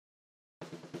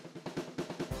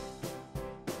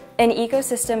An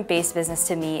ecosystem-based business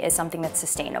to me is something that's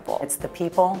sustainable. It's the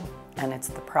people, and it's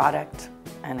the product,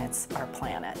 and it's our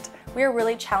planet. We are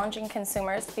really challenging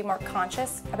consumers to be more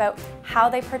conscious about how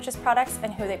they purchase products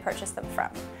and who they purchase them from.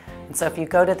 And so if you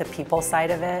go to the people side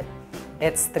of it,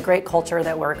 it's the great culture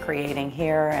that we're creating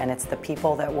here, and it's the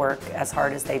people that work as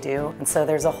hard as they do. And so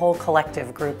there's a whole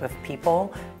collective group of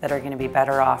people that are going to be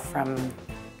better off from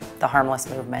the Harmless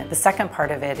movement. The second part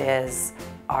of it is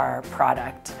our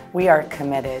product. We are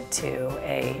committed to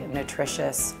a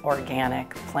nutritious,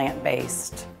 organic,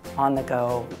 plant-based,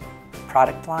 on-the-go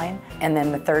product line. And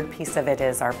then the third piece of it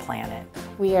is our planet.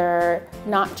 We are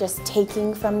not just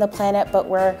taking from the planet, but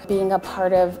we're being a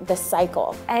part of the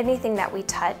cycle. Anything that we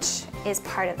touch is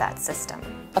part of that system.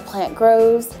 A plant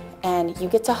grows and you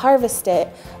get to harvest it,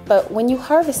 but when you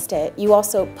harvest it, you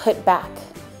also put back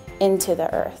into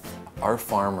the earth. Our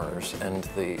farmers and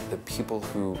the people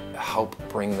who help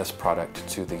bring this product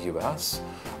to the US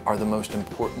are the most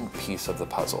important piece of the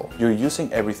puzzle. You're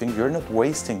using everything, you're not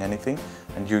wasting anything,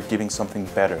 and you're giving something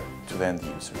better to the end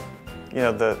user. You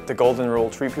know, the golden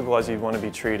rule, treat people as you want to be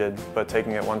treated, but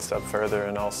taking it one step further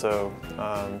and also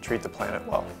treat the planet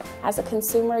well. As a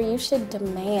consumer, you should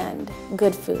demand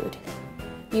good food.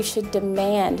 You should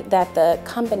demand that the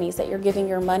companies that you're giving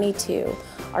your money to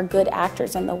are good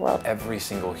actors in the world. Every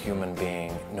single human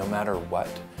being, no matter what,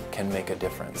 can make a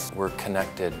difference. We're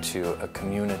connected to a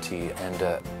community and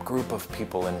a group of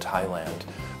people in Thailand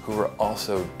who are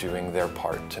also doing their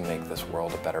part to make this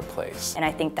world a better place. And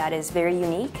I think that is very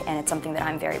unique, and it's something that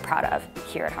I'm very proud of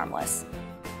here at Harmless.